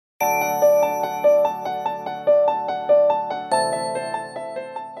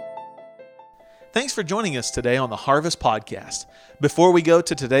Thanks for joining us today on the Harvest Podcast. Before we go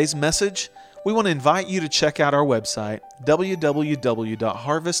to today's message, we want to invite you to check out our website,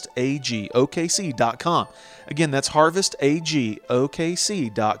 www.harvestagokc.com. Again, that's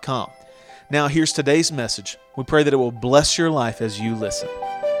harvestagokc.com. Now, here's today's message. We pray that it will bless your life as you listen.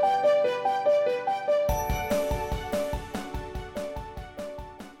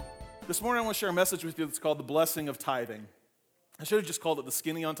 This morning I want to share a message with you that's called the blessing of tithing. I should have just called it the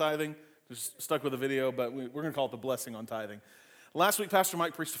skinny on tithing. Just stuck with the video, but we're going to call it the blessing on tithing. Last week, Pastor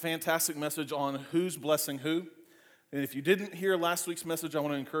Mike preached a fantastic message on who's blessing who. And if you didn't hear last week's message, I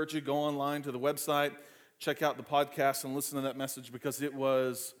want to encourage you to go online to the website, check out the podcast, and listen to that message because it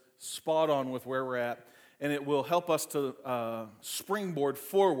was spot on with where we're at. And it will help us to springboard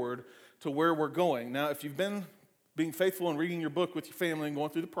forward to where we're going. Now, if you've been being faithful and reading your book with your family and going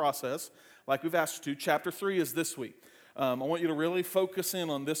through the process, like we've asked you to, chapter 3 is this week. I want you to really focus in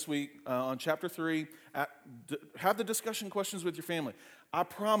on this week, on chapter 3. Have the discussion questions with your family. I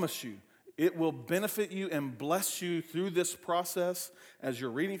promise you, it will benefit you and bless you through this process as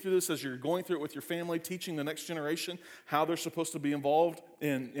you're reading through this, as you're going through it with your family, teaching the next generation how they're supposed to be involved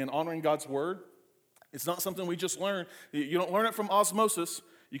in honoring God's word. It's not something we just learn. You don't learn it from osmosis.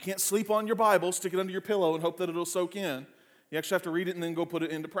 You can't sleep on your Bible, stick it under your pillow, and hope that it'll soak in. You actually have to read it and then go put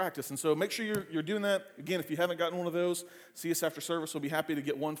it into practice. And so make sure you're doing that. Again, if you haven't gotten one of those, see us after service. We'll be happy to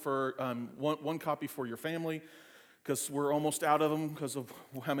get one for one copy for your family because we're almost out of them because of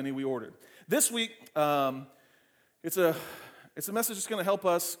how many we ordered. This week, it's a message that's going to help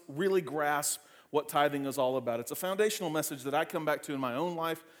us really grasp what tithing is all about. It's a foundational message that I come back to in my own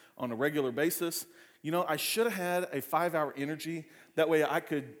life on a regular basis. You know, I should have had a 5-hour energy. That way I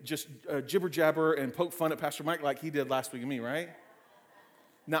could just jibber-jabber and poke fun at Pastor Mike like he did last week of me, right?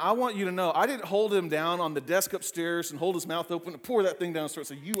 Now, I want you to know, I didn't hold him down on the desk upstairs and hold his mouth open and pour that thing down and start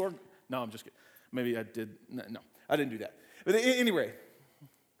saying, you are... No, I'm just kidding. Maybe I did. No, I didn't do that. But anyway,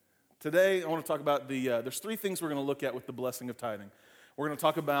 today I want to talk about there's 3 things we're going to look at with the blessing of tithing. We're going to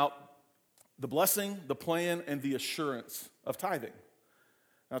talk about the blessing, the plan, and the assurance of tithing.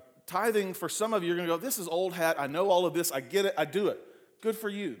 Now, tithing, for some of you, you're going to go, this is old hat. I know all of this. I get it. I do it. Good for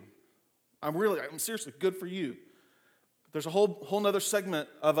you. I'm seriously, good for you. There's a whole nother segment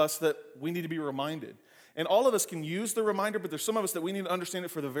of us that we need to be reminded. And all of us can use the reminder, but there's some of us that we need to understand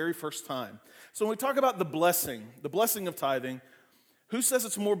it for the very first time. So when we talk about the blessing of tithing, who says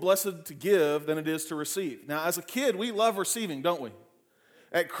it's more blessed to give than it is to receive? Now, as a kid, we love receiving, don't we?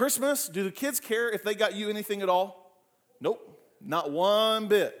 At Christmas, do the kids care if they got you anything at all? Nope. Not one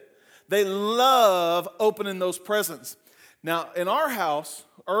bit. They love opening those presents. Now, in our house,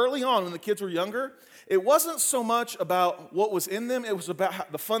 early on when the kids were younger, it wasn't so much about what was in them, it was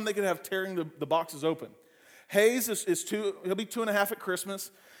about the fun they could have tearing the boxes open. Hayes is 2, he'll be 2.5 at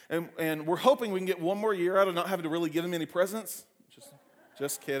Christmas, and we're hoping we can get one more year out of not having to really give him any presents.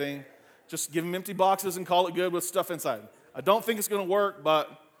 Just kidding. Just give him empty boxes and call it good with stuff inside. I don't think it's going to work,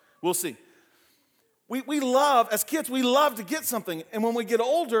 but we'll see. We love, as kids, we love to get something. And when we get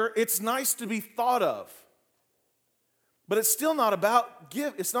older, it's nice to be thought of. But it's still not about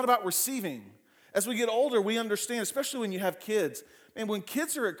it's not about receiving. As we get older, we understand, especially when you have kids. Man, when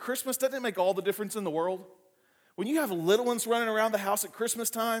kids are at Christmas, doesn't it make all the difference in the world? When you have little ones running around the house at Christmas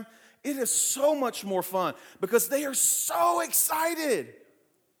time, it is so much more fun because they are so excited.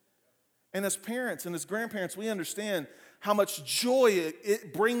 And as parents and as grandparents, we understand how much joy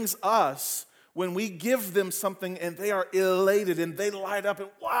it brings us when we give them something and they are elated and they light up and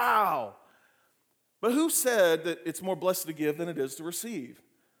wow. But who said that it's more blessed to give than it is to receive?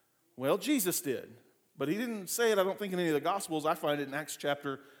 Well, Jesus did. But he didn't say it, I don't think, in any of the Gospels. I find it in Acts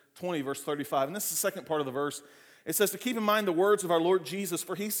chapter 20, verse 35. And this is the second part of the verse. It says to keep in mind the words of our Lord Jesus,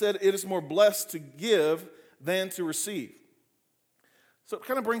 for he said it is more blessed to give than to receive. So it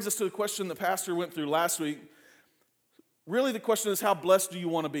kind of brings us to the question the pastor went through last week. Really the question is, how blessed do you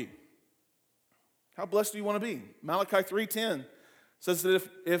want to be? How blessed do you want to be? Malachi 3:10 says that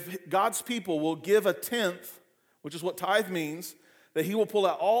if God's people will give a tenth, which is what tithe means, that he will pull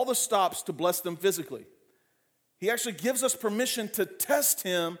out all the stops to bless them physically. He actually gives us permission to test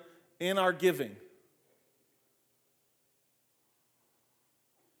him in our giving.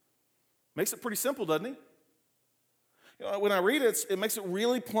 Makes it pretty simple, doesn't he? You know, when I read it, it makes it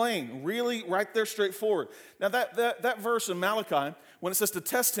really plain, really right there straightforward. Now that verse in Malachi, when it says to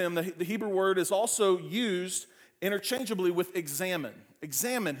test him, the Hebrew word is also used interchangeably with examine.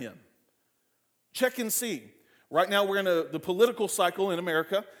 Examine him. Check and see. Right now we're in the political cycle in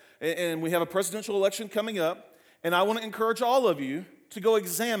America, and we have a presidential election coming up, and I want to encourage all of you to go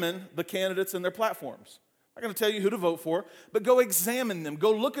examine the candidates and their platforms. I'm not going to tell you who to vote for, but go examine them.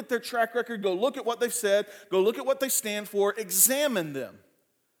 Go look at their track record. Go look at what they've said. Go look at what they stand for. Examine them.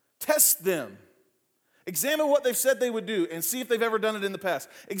 Test them. Examine what they've said they would do and see if they've ever done it in the past.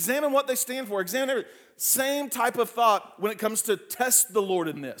 Examine what they stand for. Examine everything. Same type of thought when it comes to test the Lord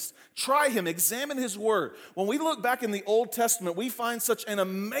in this. Try him. Examine his word. When we look back in the Old Testament, we find such an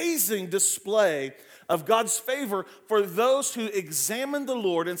amazing display of God's favor for those who examined the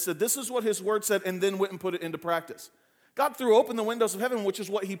Lord and said, this is what his word said, and then went and put it into practice. God threw open the windows of heaven, which is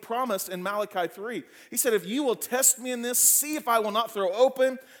what he promised in Malachi 3. He said, if you will test me in this, see if I will not throw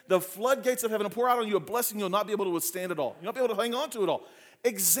open the floodgates of heaven and pour out on you a blessing you'll not be able to withstand it all. You'll not be able to hang on to it all.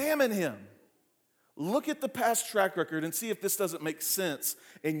 Examine him. Look at the past track record and see if this doesn't make sense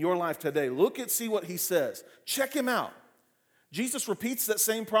in your life today. See what he says. Check him out. Jesus repeats that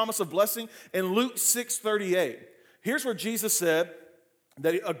same promise of blessing in Luke 6:38. Here's where Jesus said,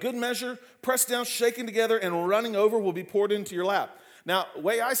 that a good measure, pressed down, shaken together, and running over will be poured into your lap. Now, the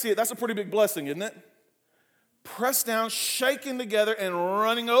way I see it, that's a pretty big blessing, isn't it? Pressed down, shaken together, and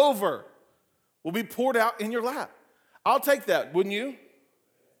running over will be poured out in your lap. I'll take that, wouldn't you?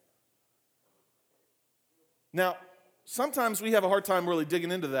 Now, sometimes we have a hard time really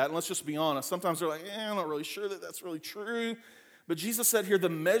digging into that, and let's just be honest. Sometimes they're like, I'm not really sure that that's really true. But Jesus said here, the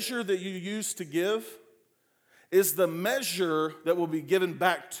measure that you use to give is the measure that will be given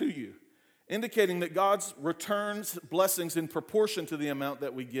back to you, indicating that God returns blessings in proportion to the amount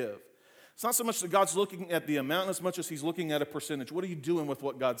that we give. It's not so much that God's looking at the amount as much as he's looking at a percentage. What are you doing with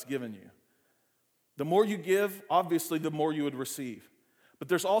what God's given you? The more you give, obviously, the more you would receive. But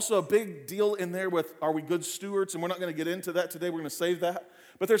there's also a big deal in there with, are we good stewards? And we're not going to get into that today. We're going to save that.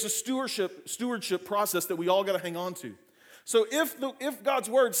 But there's a stewardship process that we all got to hang on to. So if God's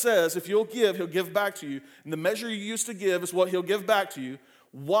word says, if you'll give, he'll give back to you, and the measure you used to give is what he'll give back to you,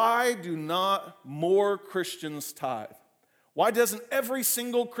 why do not more Christians tithe? Why doesn't every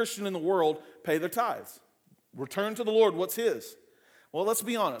single Christian in the world pay their tithes? Return to the Lord what's his. Well, let's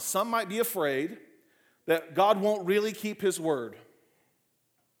be honest. Some might be afraid that God won't really keep his word.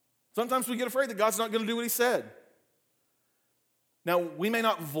 Sometimes we get afraid that God's not going to do what he said. Now, we may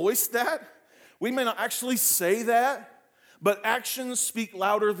not voice that. We may not actually say that. But actions speak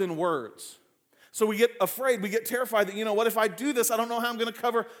louder than words. So we get afraid, we get terrified that, what if I do this, I don't know how I'm going to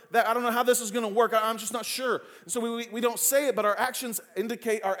cover that. I don't know how this is going to work. I'm just not sure. So we don't say it, but our actions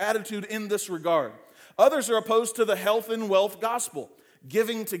indicate our attitude in this regard. Others are opposed to the health and wealth gospel,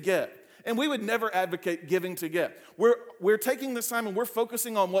 giving to get. And we would never advocate giving to get. We're taking this time and we're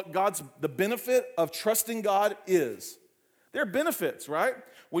focusing on what the benefit of trusting God is. There are benefits, right?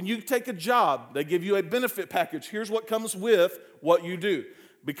 When you take a job, they give you a benefit package. Here's what comes with what you do.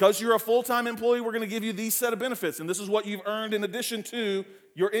 Because you're a full-time employee, we're going to give you these set of benefits, and this is what you've earned in addition to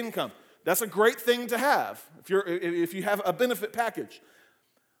your income. That's a great thing to have if you have a benefit package.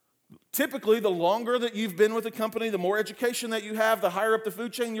 Typically, the longer that you've been with a company, the more education that you have, the higher up the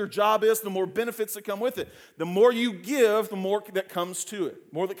food chain your job is, the more benefits that come with it. The more you give, the more that comes to it,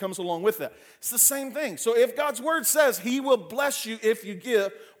 more that comes along with that. It's the same thing. So if God's word says he will bless you if you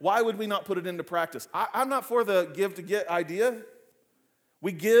give, why would we not put it into practice? I'm not for the give to get idea.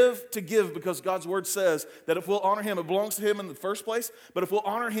 We give to give because God's word says that if we'll honor him, it belongs to him in the first place, but if we'll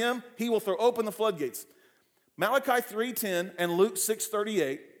honor him, he will throw open the floodgates. Malachi 3:10 and Luke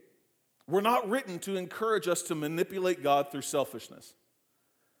 6:38 were not written to encourage us to manipulate God through selfishness.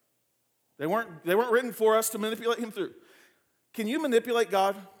 They weren't written for us to manipulate him through. Can you manipulate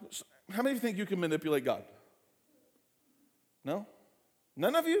God? How many of you think you can manipulate God? No?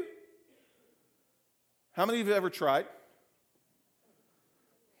 None of you? How many of you have ever tried?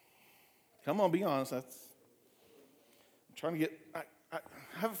 Come on, be honest. I'm trying to get, I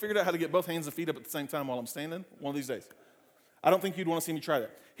haven't figured out how to get both hands and feet up at the same time while I'm standing one of these days. I don't think you'd want to see me try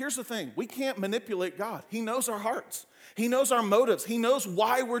that. Here's the thing. We can't manipulate God. He knows our hearts. He knows our motives. He knows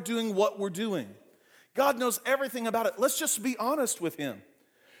why we're doing what we're doing. God knows everything about it. Let's just be honest with him.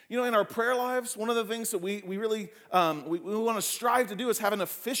 In our prayer lives, one of the things that we really want to strive to do is have an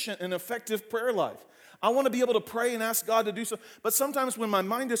efficient and effective prayer life. I want to be able to pray and ask God to do so. But sometimes when my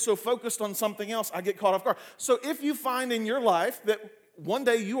mind is so focused on something else, I get caught off guard. So if you find in your life that one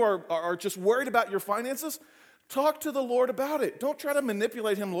day you are just worried about your finances, talk to the Lord about it. Don't try to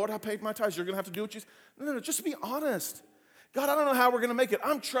manipulate him. Lord, I paid my tithes. You're going to have to do what you say. No, just be honest. God, I don't know how we're going to make it.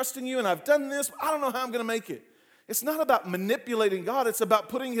 I'm trusting you and I've done this. But I don't know how I'm going to make it. It's not about manipulating God. It's about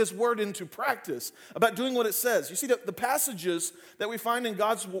putting his word into practice, about doing what it says. You see, the passages that we find in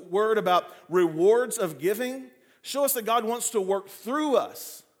God's word about rewards of giving show us that God wants to work through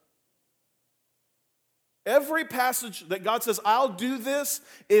us. Every passage that God says, I'll do this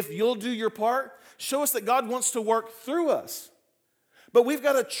if you'll do your part, show us that God wants to work through us. But we've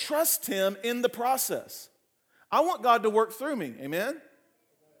got to trust him in the process. I want God to work through me, amen?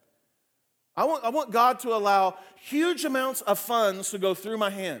 I want God to allow huge amounts of funds to go through my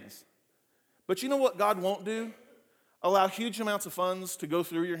hands. But you know what God won't do? Allow huge amounts of funds to go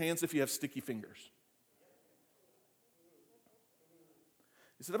through your hands if you have sticky fingers.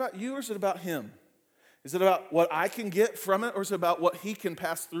 Is it about you or is it about him? Is it about what I can get from it or is it about what he can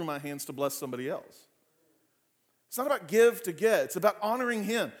pass through my hands to bless somebody else? It's not about give to get. It's about honoring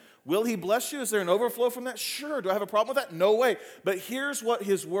him. Will he bless you? Is there an overflow from that? Sure. Do I have a problem with that? No way. But here's what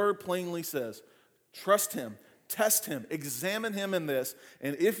his word plainly says. Trust him. Test him. Examine him in this.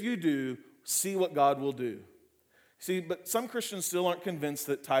 And if you do, see what God will do. See, but some Christians still aren't convinced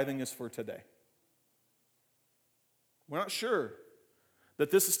that tithing is for today. We're not sure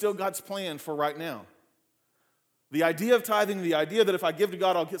that this is still God's plan for right now. The idea of tithing, the idea that if I give to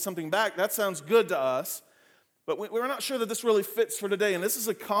God, I'll get something back, that sounds good to us. But we're not sure that this really fits for today. And this is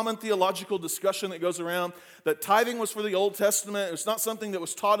a common theological discussion that goes around, that tithing was for the Old Testament. It's not something that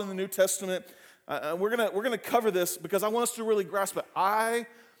was taught in the New Testament. We're gonna cover this because I want us to really grasp it. I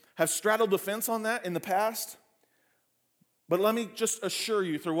have straddled the fence on that in the past. But let me just assure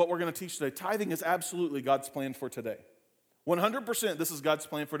you through what we're going to teach today, tithing is absolutely God's plan for today. 100% this is God's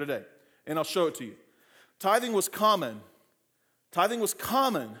plan for today. And I'll show it to you. Tithing was common. Tithing was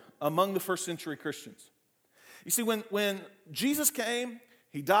common among the first century Christians. You see, when Jesus came,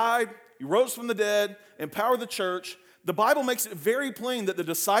 he died, he rose from the dead, empowered the church, the Bible makes it very plain that the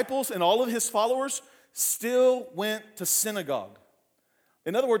disciples and all of his followers still went to synagogue.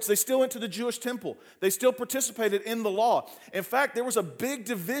 In other words, they still went to the Jewish temple. They still participated in the law. In fact, there was a big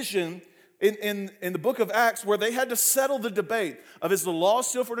division in the book of Acts where they had to settle the debate of is the law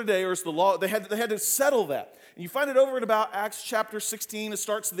still for today or is the law, they had to settle that. And you find it over in about Acts chapter 16. It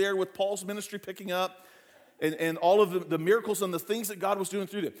starts there with Paul's ministry picking up. And all of the miracles and the things that God was doing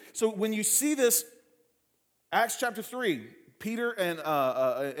through them. So when you see this, Acts chapter 3, Peter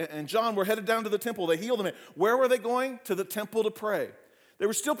and John were headed down to the temple. They healed them. Where were they going? To the temple to pray. They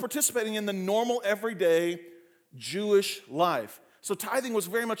were still participating in the normal, everyday Jewish life. So tithing was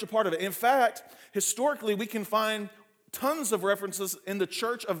very much a part of it. In fact, historically, we can find tons of references in the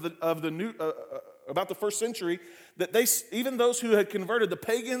church of the new about the first century, that even those who had converted, the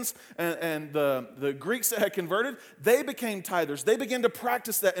pagans and the Greeks that had converted, they became tithers. They began to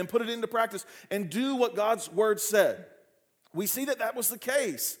practice that and put it into practice and do what God's word said. We see that was the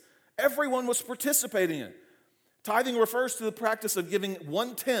case. Everyone was participating in it. Tithing refers to the practice of giving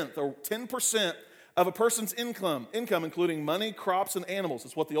 1/10 or 10% of a person's income, including money, crops, and animals.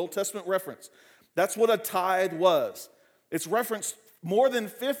 It's what the Old Testament referenced. That's what a tithe was. It's referenced more than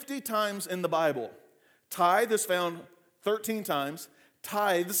 50 times in the Bible. Tithe is found 13 times.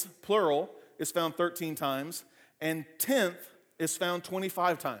 Tithes, plural, is found 13 times. And tenth is found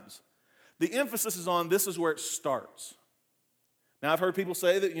 25 times. The emphasis is on this is where it starts. Now, I've heard people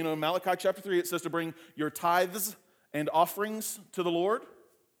say that, in Malachi chapter 3, it says to bring your tithes and offerings to the Lord.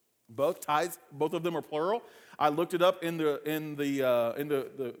 Both tithes, both of them are plural. I looked it up in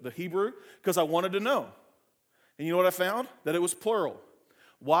the Hebrew because I wanted to know. And you know what I found? That it was plural.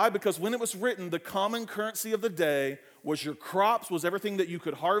 Why? Because when it was written, the common currency of the day was your crops, was everything that you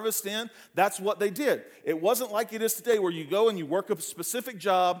could harvest in. That's what they did. It wasn't like it is today where you go and you work a specific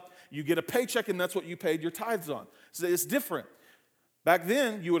job, you get a paycheck, and that's what you paid your tithes on. So it's different. Back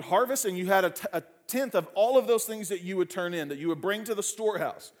then, you would harvest and you had a tenth of all of those things that you would turn in, that you would bring to the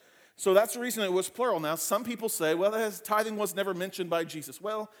storehouse. So that's the reason it was plural. Now, some people say, well, tithing was never mentioned by Jesus.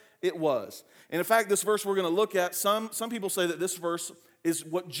 Well, it was. And in fact, this verse we're going to look at, some people say that this verse is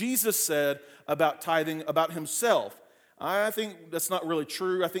what Jesus said about tithing about himself. I think that's not really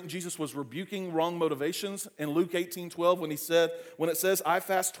true. I think Jesus was rebuking wrong motivations in Luke 18:12 when it says, I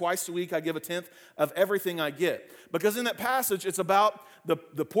fast twice a week, I give 1/10 of everything I get. Because in that passage, it's about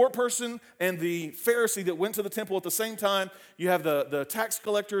the poor person and the Pharisee that went to the temple at the same time. You have the tax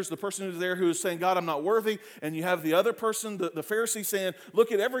collectors, the person who's there who is saying, God, I'm not worthy. And you have the other person, the Pharisee, saying,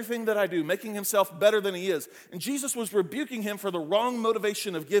 look at everything that I do, making himself better than he is. And Jesus was rebuking him for the wrong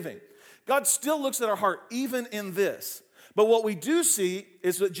motivation of giving. God still looks at our heart, even in this. But what we do see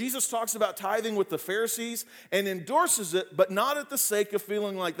is that Jesus talks about tithing with the Pharisees and endorses it, but not at the sake of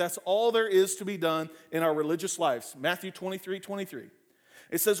feeling like that's all there is to be done in our religious lives. Matthew 23:23.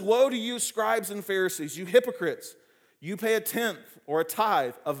 It says, woe to you, scribes and Pharisees, you hypocrites! You pay 1/10 or a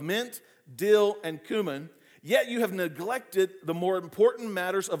tithe of mint, dill, and cumin, yet you have neglected the more important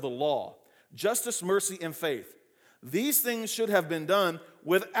matters of the law, justice, mercy, and faith. These things should have been done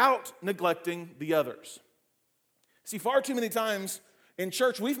without neglecting the others. See, far too many times in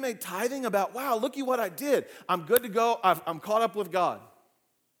church, we've made tithing about, wow, look at what I did. I'm good to go. I'm caught up with God.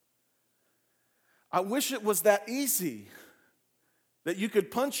 I wish it was that easy, that you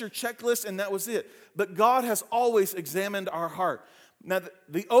could punch your checklist and that was it. But God has always examined our heart. Now,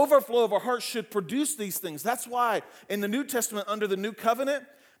 the overflow of our heart should produce these things. That's why in the New Testament, under the New Covenant,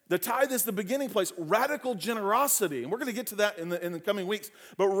 the tithe is the beginning place. Radical generosity, and we're going to get to that in the coming weeks,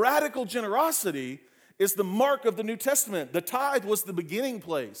 but radical generosity is the mark of the New Testament. The tithe was the beginning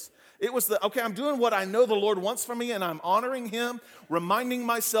place. It was okay, I'm doing what I know the Lord wants from me, and I'm honoring Him, reminding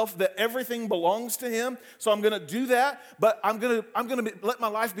myself that everything belongs to Him. So I'm going to do that, but I'm going to let my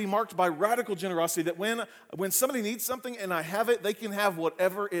life be marked by radical generosity, that when somebody needs something and I have it, they can have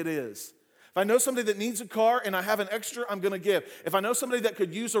whatever it is. If I know somebody that needs a car and I have an extra, I'm going to give. If I know somebody that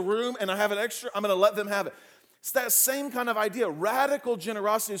could use a room and I have an extra, I'm going to let them have it. It's that same kind of idea. Radical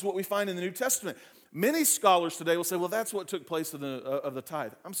generosity is what we find in the New Testament. Many scholars today will say, well, that's what took place of the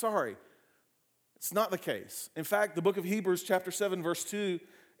tithe. I'm sorry. It's not the case. In fact, the book of Hebrews chapter 7, verse 2,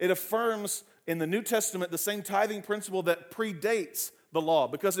 it affirms in the New Testament the same tithing principle that predates the law.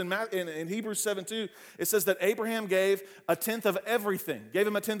 Because in Hebrews 7, 2, it says that Abraham gave a tenth of everything. Gave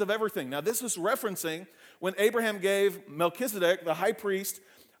him a tenth of everything. Now, this is referencing when Abraham gave Melchizedek, the high priest,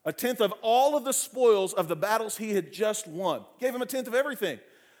 a tenth of all of the spoils of the battles he had just won. Gave him a tenth of everything.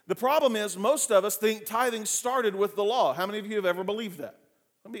 The problem is, most of us think tithing started with the law. How many of you have ever believed that?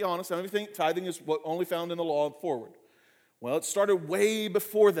 Let me be honest. How many of you think tithing is what only found in the law forward? Well, it started way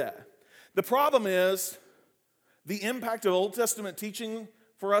before that. The problem is, the impact of Old Testament teaching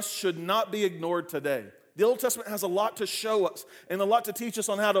for us should not be ignored today. The Old Testament has a lot to show us and a lot to teach us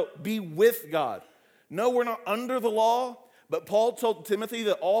on how to be with God. No, we're not under the law, but Paul told Timothy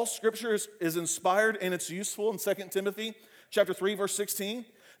that all Scripture is inspired and it's useful in 2 Timothy chapter 3, verse 16.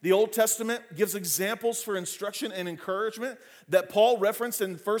 The Old Testament gives examples for instruction and encouragement that Paul referenced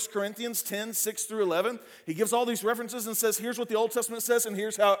in 1 Corinthians 10, 6 through 11. He gives all these references and says, here's what the Old Testament says and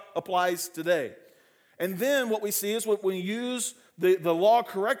here's how it applies today. And then what we see is when we use the law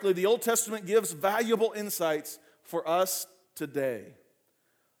correctly, the Old Testament gives valuable insights for us today.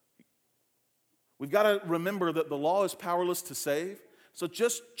 We've got to remember that the law is powerless to save, so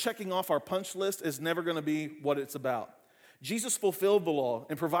just checking off our punch list is never going to be what it's about. Jesus fulfilled the law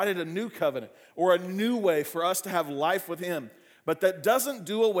and provided a new covenant or a new way for us to have life with Him. But that doesn't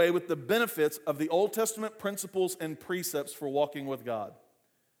do away with the benefits of the Old Testament principles and precepts for walking with God.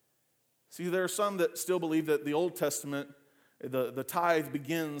 See, there are some that still believe that the Old Testament, the tithe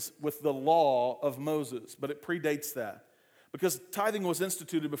begins with the law of Moses, but it predates that. Because tithing was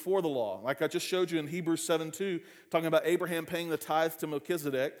instituted before the law. Like I just showed you in Hebrews 7:2, talking about Abraham paying the tithe to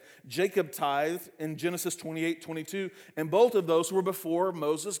Melchizedek. Jacob tithed in Genesis 28:22, and both of those were before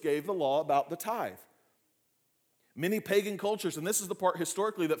Moses gave the law about the tithe. Many pagan cultures, and this is the part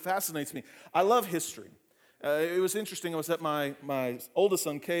historically that fascinates me. I love history. It was interesting. I was at my oldest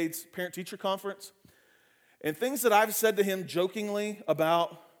son, Cade's parent-teacher conference, and things that I've said to him jokingly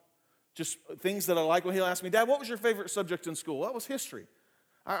about just things that I like, when he'll ask me, Dad, what was your favorite subject in school? Well, it was history.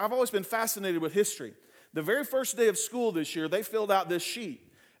 I've always been fascinated with history. The very first day of school this year, they filled out this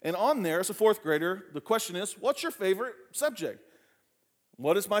sheet. And on there, as a fourth grader, the question is, what's your favorite subject?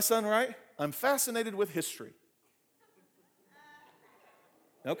 What does my son write? I'm fascinated with history.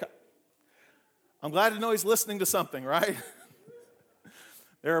 Okay. I'm glad to know he's listening to something, right?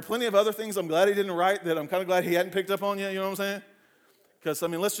 There are plenty of other things I'm glad he didn't write that I'm kind of glad he hadn't picked up on yet, you know what I'm saying? Because,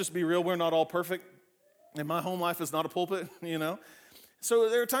 let's just be real, we're not all perfect. And my home life is not a pulpit, So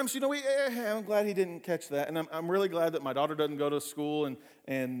there are times, I'm glad he didn't catch that. And I'm really glad that my daughter doesn't go to school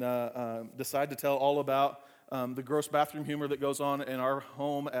and decide to tell all about the gross bathroom humor that goes on in our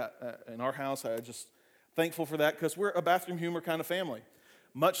home, in our house. I'm just thankful for that because we're a bathroom humor kind of family.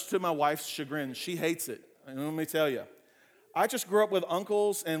 Much to my wife's chagrin, she hates it. And let me tell you. I just grew up with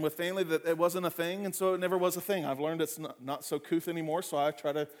uncles and with family that it wasn't a thing, and so it never was a thing. I've learned it's not so couth anymore, so I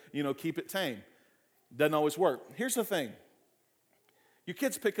try to, keep it tame. Doesn't always work. Here's the thing. Your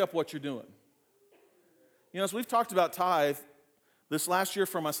kids pick up what you're doing. As we've talked about tithe this last year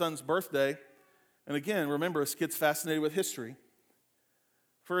for my son's birthday, and again, remember, this kid's fascinated with history.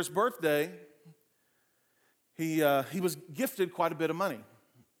 For his birthday, he was gifted quite a bit of money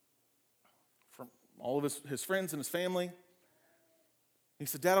from all of his friends and his family. He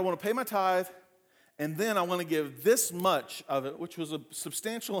said, Dad, I want to pay my tithe, and then I want to give this much of it, which was a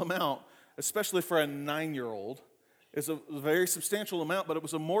substantial amount, especially for a 9-year-old. It's a very substantial amount, but it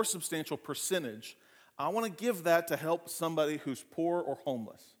was a more substantial percentage. I want to give that to help somebody who's poor or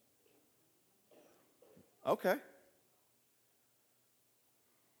homeless. Okay.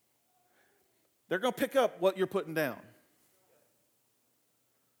 they're going to pick up what you're putting down.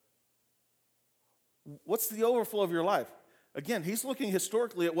 What's the overflow of your life? Again, he's looking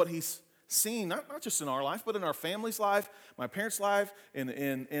historically at what he's seen, not just in our life, but in our family's life, my parents' life,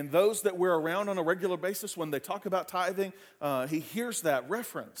 and those that we're around on a regular basis. When they talk about tithing, he hears that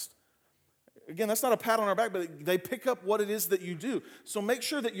referenced. Again, that's not a pat on our back, but they pick up what it is that you do. So make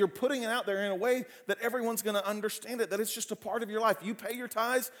sure that you're putting it out there in a way that everyone's going to understand it, that it's just a part of your life. You pay your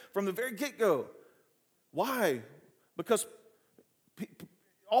tithes from the very get-go. Why? Because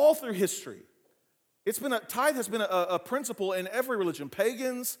all through history, tithe has been a principle in every religion.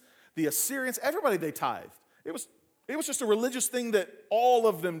 Pagans, the Assyrians, everybody, they tithed. It was just a religious thing that all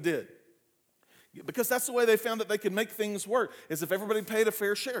of them did. Because that's the way they found that they could make things work, is if everybody paid a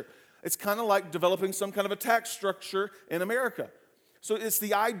fair share. It's kind of like developing some kind of a tax structure in America. So it's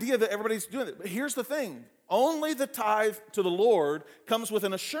the idea that everybody's doing it. But here's the thing. Only the tithe to the Lord comes with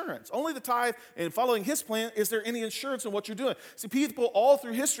an assurance. Only the tithe, and following his plan, is there any assurance in what you're doing. See, people all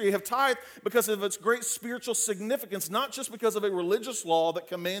through history have tithed because of its great spiritual significance, not just because of a religious law that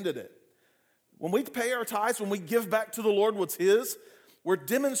commanded it. When we pay our tithes, when we give back to the Lord what's his, we're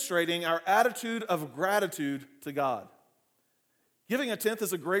demonstrating our attitude of gratitude to God. Giving a tenth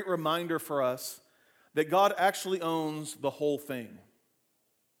is a great reminder for us that God actually owns the whole thing.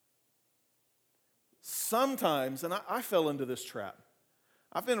 Sometimes, and I fell into this trap.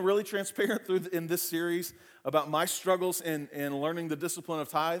 I've been really transparent in this series about my struggles in learning the discipline of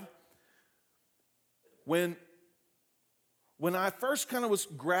tithe. When I first kind of was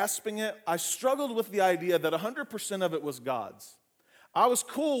grasping it, I struggled with the idea that 100% of it was God's. I was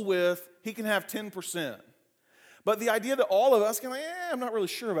cool with he can have 10%. But the idea that all of us can, I'm not really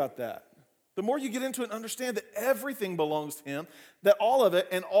sure about that. The more you get into it and understand that everything belongs to him, that all of it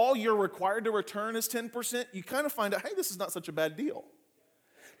and all you're required to return is 10%, you kind of find out, hey, this is not such a bad deal.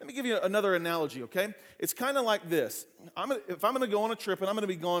 Let me give you another analogy, okay? It's kind of like this. If I'm going to go on a trip and I'm going to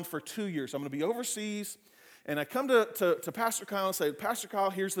be gone for 2 years, I'm going to be overseas, and I come to Pastor Kyle and say, Pastor Kyle,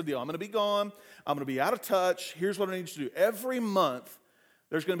 here's the deal. I'm going to be gone. I'm going to be out of touch. Here's what I need you to do. Every month,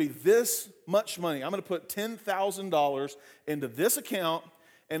 there's going to be this much money. I'm going to put $10,000 into this account,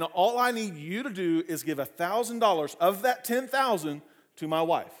 and all I need you to do is give $1,000 of that $10,000 to my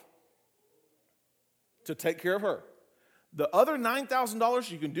wife to take care of her. The other $9,000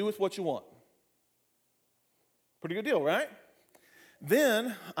 you can do with what you want. Pretty good deal, right?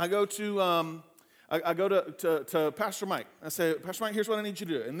 Then I go to Pastor Mike. I say, Pastor Mike, here's what I need you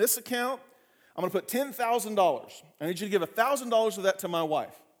to do. In this account, I'm going to put $10,000. I need you to give $1,000 of that to my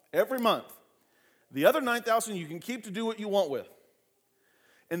wife every month. The other $9,000 you can keep to do what you want with.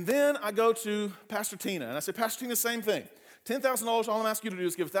 And then I go to Pastor Tina, and I say, Pastor Tina, same thing. $10,000, all I'm asking you to do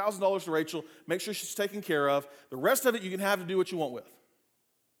is give $1,000 to Rachel, make sure she's taken care of. The rest of it you can have to do what you want with.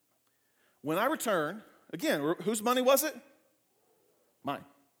 When I return, again, whose money was it? Mine.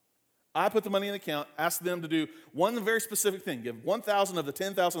 I put the money in the account, asked them to do one very specific thing, give $1,000 of the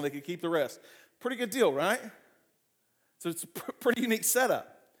 $10,000, they could keep the rest. Pretty good deal, right? So it's a pretty unique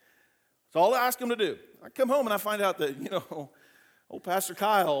setup. That's all I ask them to do. I come home and I find out that, old Pastor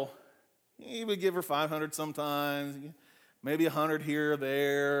Kyle, he would give her $500 sometimes, maybe $100 here or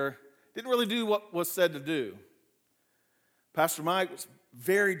there. Didn't really do what was said to do. Pastor Mike was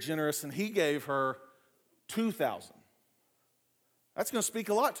very generous, and he gave her $2,000. That's going to speak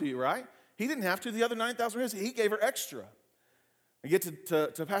a lot to you, right? He didn't have to. The other $9,000, he gave her extra. I get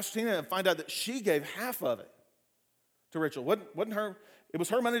to Pastor Tina and find out that she gave half of it to Rachel. Wasn't her? It was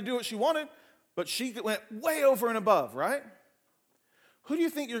her money to do what she wanted, but she went way over and above, right? Who do you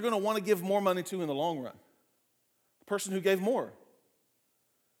think you're going to want to give more money to in the long run? The person who gave more.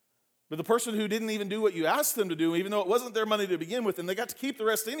 But the person who didn't even do what you asked them to do, even though it wasn't their money to begin with, and they got to keep the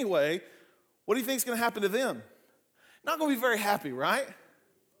rest anyway, what do you think is going to happen to them? Not going to be very happy, right?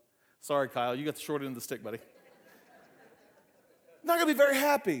 Sorry, Kyle, you got the short end of the stick, buddy. Not going to be very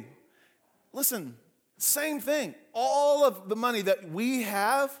happy. Listen, same thing. All of the money that we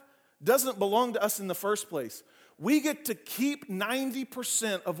have doesn't belong to us in the first place. We get to keep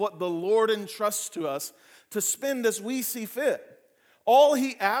 90% of what the Lord entrusts to us to spend as we see fit. All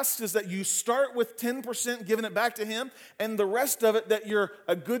he asks is that you start with 10% giving it back to him, and the rest of it that you're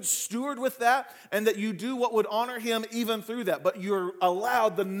a good steward with that, and that you do what would honor him even through that. But you're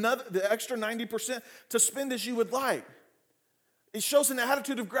allowed the extra 90% to spend as you would like. It shows an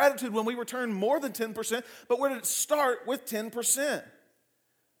attitude of gratitude when we return more than 10%, but we're to start with 10%.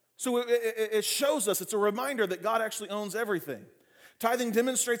 So it shows us, it's a reminder that God actually owns everything. Tithing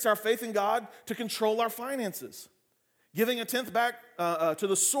demonstrates our faith in God to control our finances. Giving a tenth back to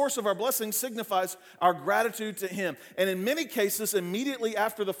the source of our blessing signifies our gratitude to Him. And in many cases, immediately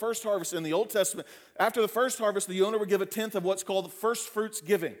after the first harvest in the Old Testament, after the first harvest, the owner would give a tenth of what's called the first fruits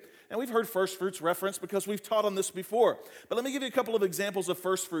giving. And we've heard first fruits referenced because we've taught on this before. But let me give you a couple of examples of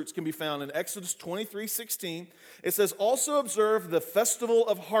first fruits can be found in Exodus 23:16. It says, also observe the festival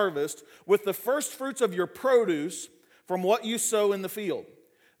of harvest with the first fruits of your produce from what you sow in the field.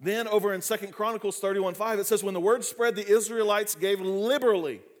 Then over in 2 Chronicles 31:5, it says, when the word spread, the Israelites gave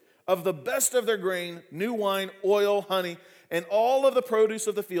liberally of the best of their grain, new wine, oil, honey, and all of the produce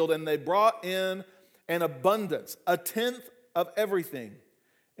of the field, and they brought in an abundance, a tenth of everything.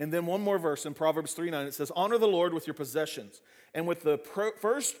 And then one more verse in Proverbs 3:9, it says, honor the Lord with your possessions and with the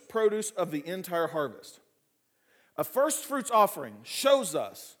first produce of the entire harvest. A first fruits offering shows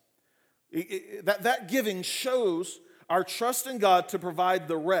us, that giving shows our trust in God to provide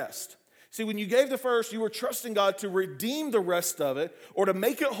the rest. See, when you gave the first, you were trusting God to redeem the rest of it or to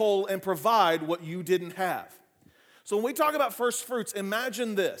make it whole and provide what you didn't have. So when we talk about first fruits,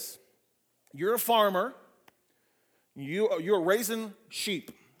 imagine this. You're a farmer. You're raising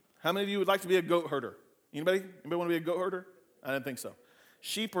sheep. How many of you would like to be a goat herder? Anybody want to be a goat herder? I didn't think so.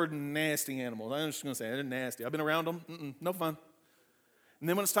 Sheep are nasty animals. I'm just going to say they're nasty. I've been around them. No fun. And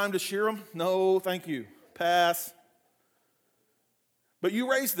then when it's time to shear them, no, thank you. Pass. But you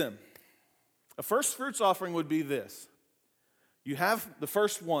raise them. A first fruits offering would be this. You have the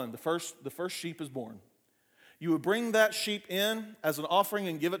first one, the first sheep is born. You would bring that sheep in as an offering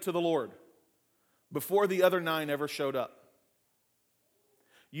and give it to the Lord before the other 9 ever showed up.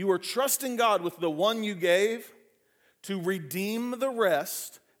 You were trusting God with the one you gave to redeem the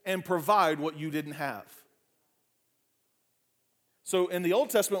rest and provide what you didn't have. So in the Old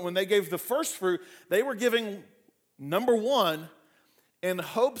Testament, when they gave the first fruit, they were giving number 1 in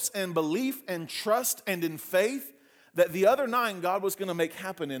hopes and belief and trust and in faith that the other 9 God was going to make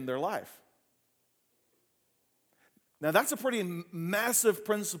happen in their life. Now that's a pretty massive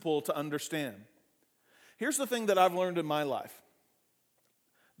principle to understand. Here's the thing that I've learned in my life.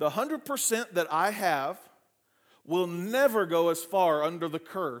 The 100% that I have will never go as far under the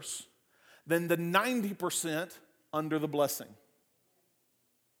curse than the 90% under the blessing.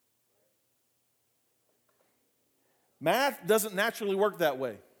 Math doesn't naturally work that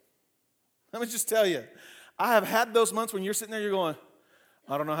way. Let me just tell you, I have had those months when you're sitting there, you're going,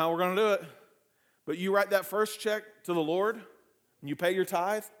 I don't know how we're going to do it. But you write that first check to the Lord, and you pay your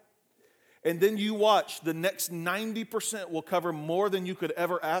tithe, and then you watch the next 90% will cover more than you could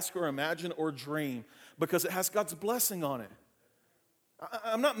ever ask or imagine or dream because it has God's blessing on it.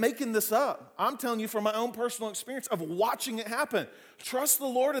 I'm not making this up. I'm telling you from my own personal experience of watching it happen. Trust the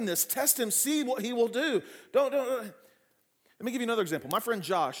Lord in this. Test Him. See what He will do. Don't. Let me give you another example. My friend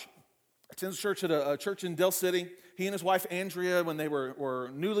Josh attends church at a church in Del City. He and his wife Andrea, when they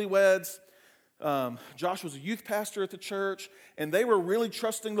were newlyweds, Josh was a youth pastor at the church, and they were really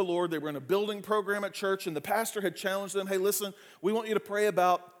trusting the Lord. They were in a building program at church, and the pastor had challenged them, hey, listen, we want you to pray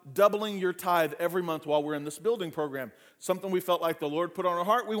about doubling your tithe every month while we're in this building program. Something we felt like the Lord put on our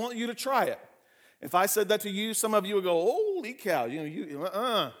heart. We want you to try it. If I said that to you, some of you would go, holy cow,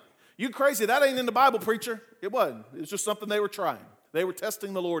 you crazy. That ain't in the Bible, preacher. It wasn't. It was just something they were trying. They were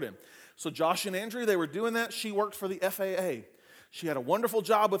testing the Lord in. So Josh and Andrea, they were doing that. She worked for the FAA. She had a wonderful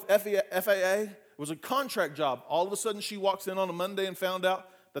job with FAA. It was a contract job. All of a sudden, she walks in on a Monday and found out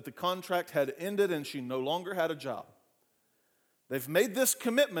that the contract had ended and she no longer had a job. They've made this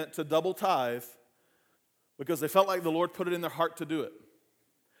commitment to double tithe because they felt like the Lord put it in their heart to do it.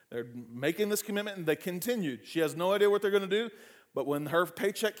 They're making this commitment and they continued. She has no idea what they're going to do, but when her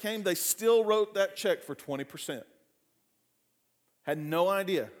paycheck came, they still wrote that check for 20%. Had no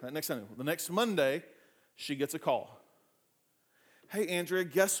idea. The next Monday, she gets a call. Hey, Andrea,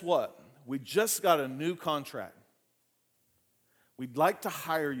 guess what? We just got a new contract. We'd like to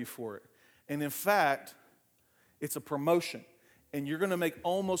hire you for it. And in fact, it's a promotion. And you're going to make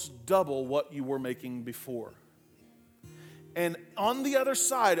almost double what you were making before. And on the other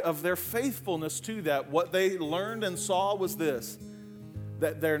side of their faithfulness to that, what they learned and saw was this,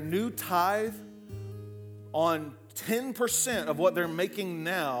 that their new tithe on 10% of what they're making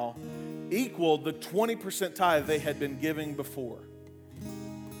now equaled the 20% tithe they had been giving before.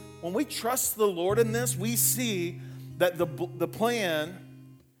 When we trust the Lord in this, we see that the plan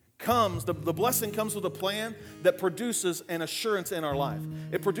comes, the blessing comes with a plan that produces an assurance in our life.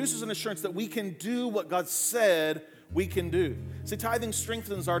 It produces an assurance that we can do what God said we can do. See, tithing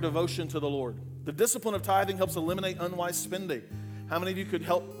strengthens our devotion to the Lord. The discipline of tithing helps eliminate unwise spending. How many of you could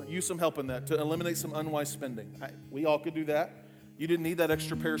use some help in that to eliminate some unwise spending? We all could do that. You didn't need that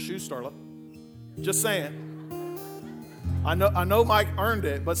extra pair of shoes, Starla. Just saying. I know Mike earned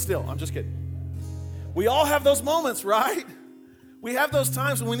it, but still, I'm just kidding. We all have those moments, right? We have those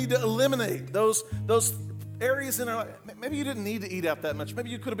times when we need to eliminate those areas in our life. Maybe you didn't need to eat out that much. Maybe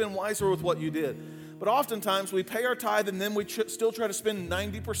you could have been wiser with what you did. But oftentimes we pay our tithe and then we still try to spend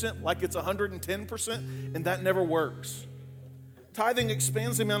 90% like it's 110%, and that never works. Tithing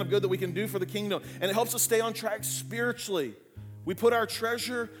expands the amount of good that we can do for the kingdom, and it helps us stay on track spiritually. We put our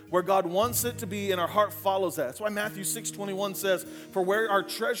treasure where God wants it to be, and our heart follows that. That's why Matthew 6:21 says, "For where our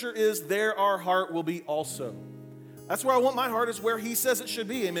treasure is, there our heart will be also." That's where I want my heart, is where He says it should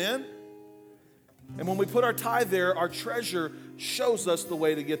be, amen? And when we put our tithe there, our treasure shows us the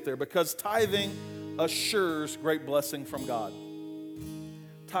way to get there, because tithing assures great blessing from God.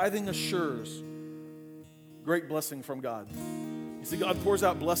 Tithing assures great blessing from God. You see, God pours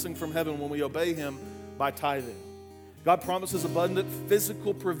out blessing from heaven when we obey Him by tithing. God promises abundant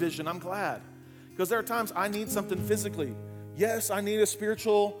physical provision. I'm glad, because there are times I need something physically. Yes, I need a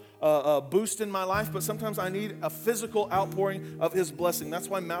spiritual boost in my life, but sometimes I need a physical outpouring of His blessing. That's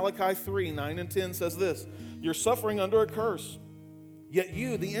why Malachi 3:9-10 says this: "You're suffering under a curse, yet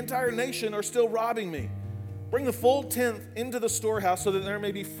you, the entire nation, are still robbing me. Bring the full tenth into the storehouse so that there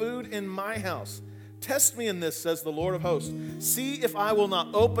may be food in my house. Test me in this, says the Lord of hosts. See if I will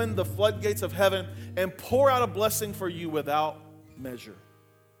not open the floodgates of heaven and pour out a blessing for you without measure."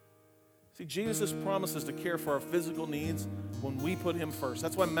 See, Jesus promises to care for our physical needs when we put Him first.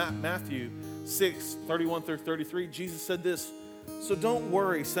 That's why Matthew 6:31-33, Jesus said this: "So don't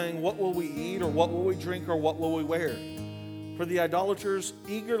worry, saying, what will we eat, or what will we drink, or what will we wear? For the idolaters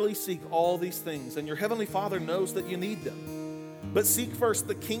eagerly seek all these things, and your heavenly Father knows that you need them. But seek first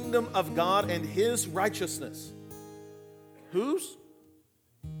the kingdom of God and His righteousness." Whose?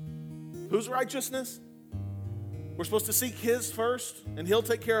 Whose righteousness? We're supposed to seek His first, and He'll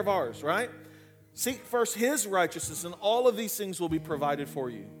take care of ours, right? Seek first His righteousness, and all of these things will be provided for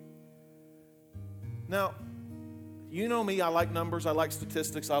you. Now, you know me, I like numbers, I like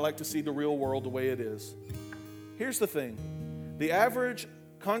statistics, I like to see the real world the way it is. Here's the thing. The average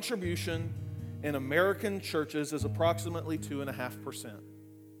contribution in American churches is approximately 2.5%.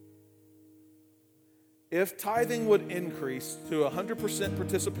 If tithing would increase to 100%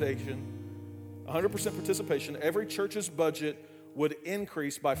 participation, every church's budget would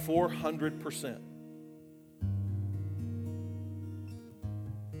increase by 400%.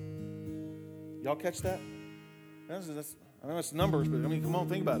 Y'all catch that? I know it's numbers, but I mean, come on,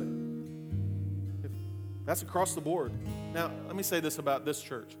 think about it. That's across the board. Now, let me say this about this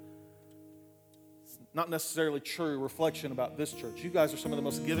church. It's not necessarily true reflection about this church. You guys are some of the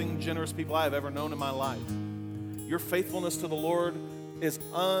most giving, generous people I have ever known in my life. Your faithfulness to the Lord is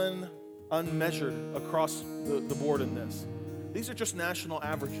unmeasured across the board in this. These are just national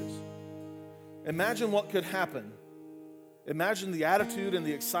averages. Imagine what could happen. Imagine the attitude and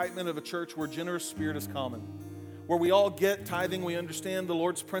the excitement of a church where generous spirit is common, where we all get tithing, we understand the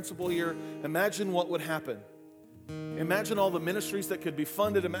Lord's principle here. Imagine what would happen. Imagine all the ministries that could be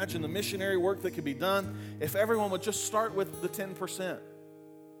funded. Imagine the missionary work that could be done if everyone would just start with the 10%.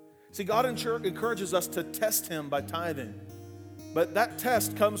 See, God encourages us to test Him by tithing, but that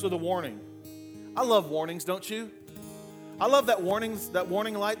test comes with a warning. I love warnings, don't you? I love that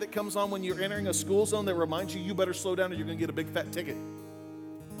warning light that comes on when you're entering a school zone that reminds you better slow down or you're going to get a big fat ticket.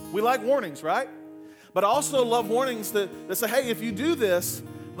 We like warnings, right? But I also love warnings that say, hey, if you do this,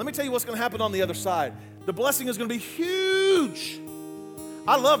 let me tell you what's going to happen on the other side. The blessing is going to be huge.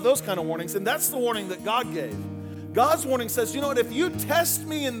 I love those kind of warnings, and that's the warning that God gave. God's warning says, you know what, if you test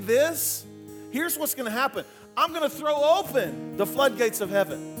me in this, here's what's going to happen. I'm going to throw open the floodgates of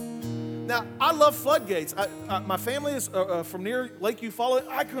heaven. Now, I love floodgates. My family is from near Lake Eufaula.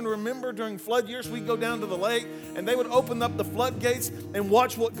 I can remember during flood years, we'd go down to the lake, and they would open up the floodgates and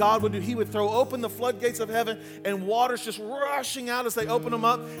watch what God would do. He would throw open the floodgates of heaven, and water's just rushing out as they open them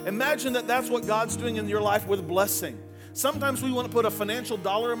up. Imagine that that's what God's doing in your life with blessing. Sometimes we want to put a financial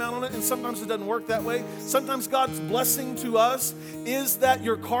dollar amount on it, and sometimes it doesn't work that way. Sometimes God's blessing to us is that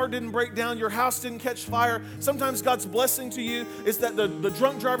your car didn't break down, your house didn't catch fire. Sometimes God's blessing to you is that the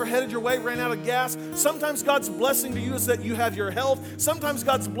drunk driver headed your way, ran out of gas. Sometimes God's blessing to you is that you have your health. Sometimes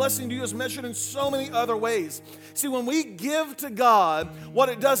God's blessing to you is measured in so many other ways. See, when we give to God, what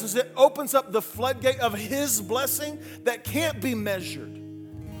it does is it opens up the floodgate of His blessing that can't be measured.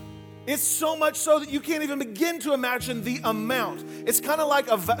 It's so much so that you can't even begin to imagine the amount. It's kind of like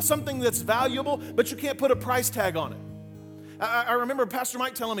something that's valuable, but you can't put a price tag on it. I remember Pastor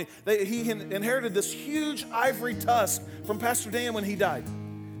Mike telling me that he inherited this huge ivory tusk from Pastor Dan when he died.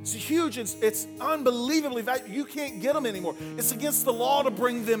 It's huge. It's unbelievably valuable. You can't get them anymore. It's against the law to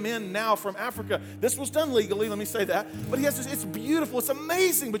bring them in now from Africa. This was done legally, let me say that. But he has this, it's beautiful. It's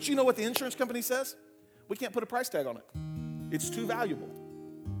amazing. But you know what the insurance company says? We can't put a price tag on it. It's too valuable.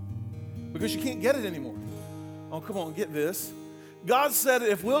 Because you can't get it anymore. Oh, come on, get this. God said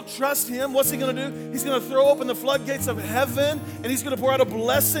if we'll trust him, what's he going to do? He's going to throw open the floodgates of heaven, and he's going to pour out a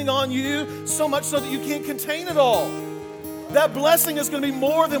blessing on you, so much so that you can't contain it all. That blessing is going to be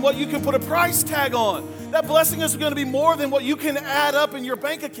more than what you can put a price tag on. That blessing is going to be more than what you can add up in your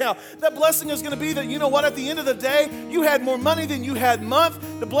bank account. That blessing is going to be that, you know what, at the end of the day, you had more money than you had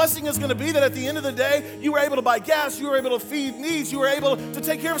month. The blessing is going to be that at the end of the day, you were able to buy gas, you were able to feed needs, you were able to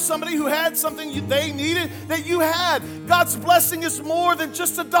take care of somebody who had something they needed that you had. God's blessing is more than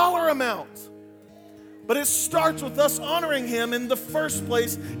just a dollar amount. But it starts with us honoring him in the first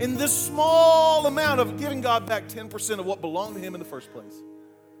place in this small amount of giving God back 10% of what belonged to him in the first place.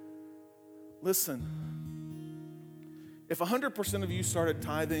 Listen, if 100% of you started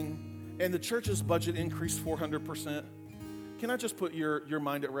tithing and the church's budget increased 400%, can I just put your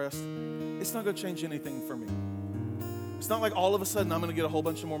mind at rest? It's not going to change anything for me. It's not like all of a sudden I'm going to get a whole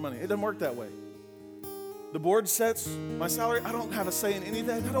bunch of more money. It doesn't work that way. The board sets my salary. I don't have a say in any of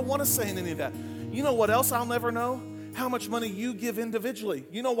that. I don't want to say in any of that. You know what else I'll never know? How much money you give individually.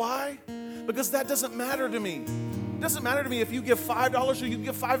 You know why? Because that doesn't matter to me. It doesn't matter to me if you give $5 or you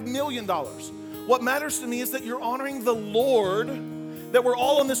give $5 million. What matters to me is that you're honoring the Lord, that we're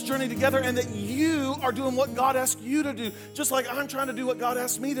all on this journey together, and that you are doing what God asked you to do, just like I'm trying to do what God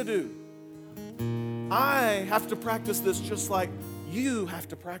asked me to do. I have to practice this just like you have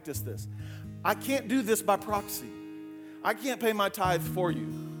to practice this. I can't do this by proxy. I can't pay my tithe for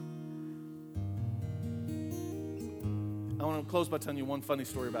you. I want to close by telling you one funny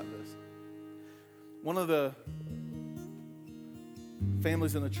story about this. One of the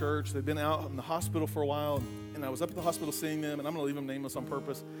families in the church, they've been out in the hospital for a while, and I was up at the hospital seeing them, and I'm going to leave them nameless on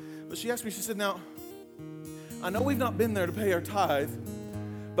purpose. But she asked me, she said, now, I know we've not been there to pay our tithe,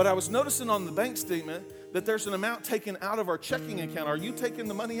 but I was noticing on the bank statement that there's an amount taken out of our checking account. Are you taking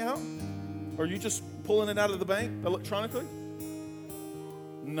the money out? Or are you just pulling it out of the bank electronically?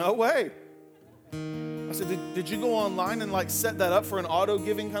 No way. I said, did you go online and set that up for an auto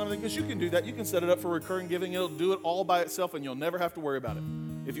giving kind of thing? Because you can do that. You can set it up for recurring giving. It'll do it all by itself and you'll never have to worry about it.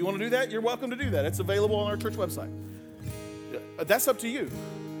 If you want to do that, you're welcome to do that. It's available on our church website. That's up to you.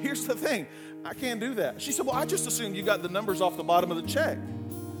 Here's the thing. I can't do that. She said, well, I just assumed you got the numbers off the bottom of the check.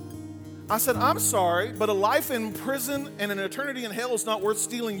 I said, I'm sorry, but a life in prison and an eternity in hell is not worth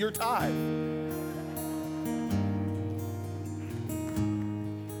stealing your tithe.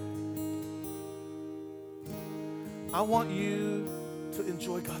 I want you to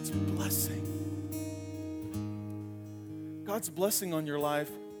enjoy God's blessing. God's blessing on your life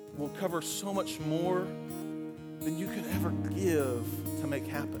will cover so much more than you could ever give to make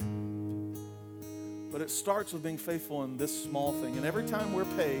happen. But it starts with being faithful in this small thing. And every time we're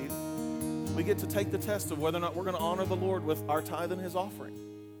paid, we get to take the test of whether or not we're going to honor the Lord with our tithe and his offering.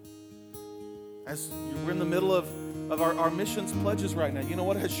 As we're in the middle of our missions pledges right now, you know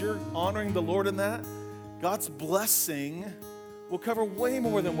what? As you're honoring the Lord in that, God's blessing will cover way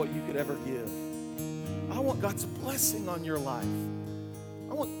more than what you could ever give. I want God's blessing on your life.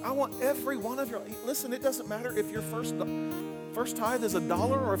 I want every one of your, listen, it doesn't matter if your first tithe is $1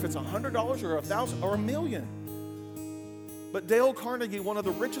 or if it's $100 or $1,000 or $1 million. But Dale Carnegie, one of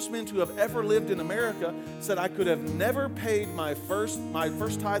the richest men to have ever lived in America, said, I could have never paid my first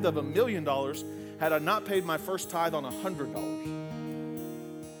tithe of $1 million had I not paid my first tithe on $100.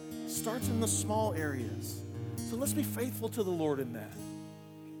 It starts in the small areas. So let's be faithful to the Lord in that.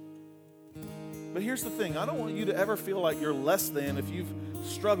 But here's the thing. I don't want you to ever feel like you're less than if you've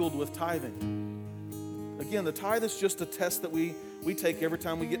struggled with tithing. Again, the tithe is just a test that we take every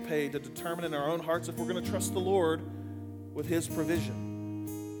time we get paid to determine in our own hearts if we're going to trust the Lord with his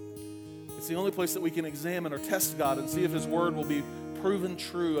provision. It's the only place that we can examine or test God and see if his word will be proven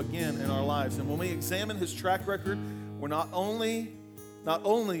true again in our lives. And when we examine his track record, we're not only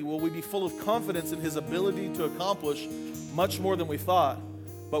will we be full of confidence in his ability to accomplish much more than we thought,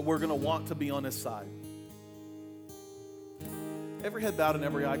 but we're going to want to be on his side. Every head bowed and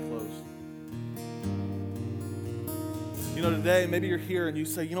every eye closed. You know, today, maybe you're here and you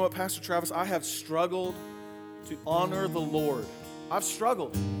say, you know what, Pastor Travis, I have struggled to honor the Lord. I've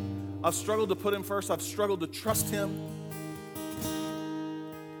struggled. I've struggled to put him first. I've struggled to trust him.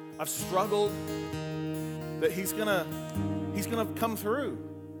 I've struggled that he's gonna come through.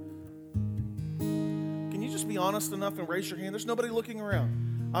 Can you just be honest enough and raise your hand? There's nobody looking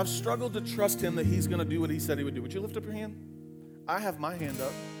around. I've struggled to trust him that he's going to do what he said he would do. Would you lift up your hand? I have my hand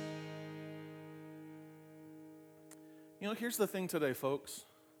up. You know, here's the thing today, folks.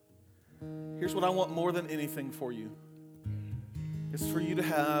 Here's what I want more than anything for you. It's for you to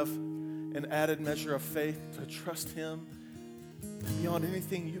have an added measure of faith, to trust Him beyond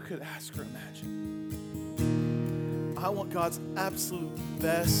anything you could ask or imagine. I want God's absolute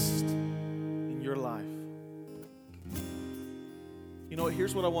best in your life. You know what?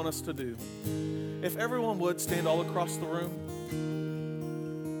 Here's what I want us to do. If everyone would stand all across the room,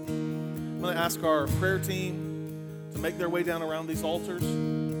 I'm going to ask our prayer team to make their way down around these altars.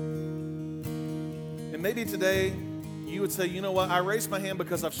 And maybe today you would say, you know what, I raised my hand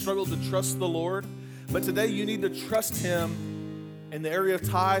because I've struggled to trust the Lord, but today you need to trust Him in the area of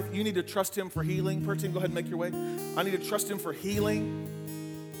tithe. You need to trust Him for healing. Prayer team, go ahead and make your way. I need to trust Him for healing.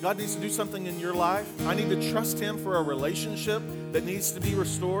 God needs to do something in your life. I need to trust Him for a relationship that needs to be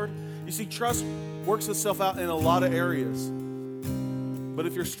restored. You see, trust works itself out in a lot of areas. But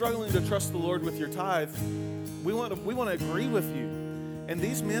if you're struggling to trust the Lord with your tithe, we want to agree with you. And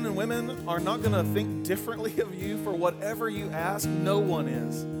these men and women are not going to think differently of you for whatever you ask. No one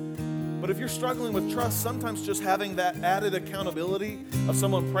is. But if you're struggling with trust, sometimes just having that added accountability of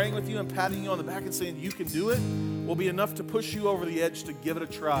someone praying with you and patting you on the back and saying you can do it will be enough to push you over the edge to give it a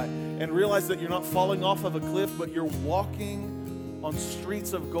try and realize that you're not falling off of a cliff, but you're walking on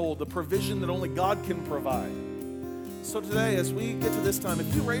streets of gold, the provision that only God can provide. So today, as we get to this time,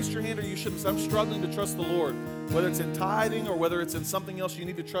 if you raised your hand or you shouldn't, I'm struggling to trust the Lord, whether it's in tithing or whether it's in something else you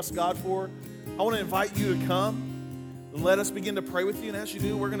need to trust God for, I want to invite you to come and let us begin to pray with you. And as you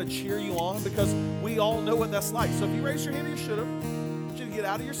do, we're going to cheer you on because we all know what that's like. So if you raised your hand or you should have, I want you to get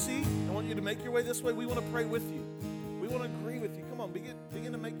out of your seat. I want you to make your way this way. We want to pray with you. We want to agree with you. Come on,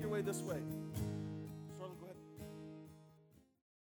 begin to make your way this way.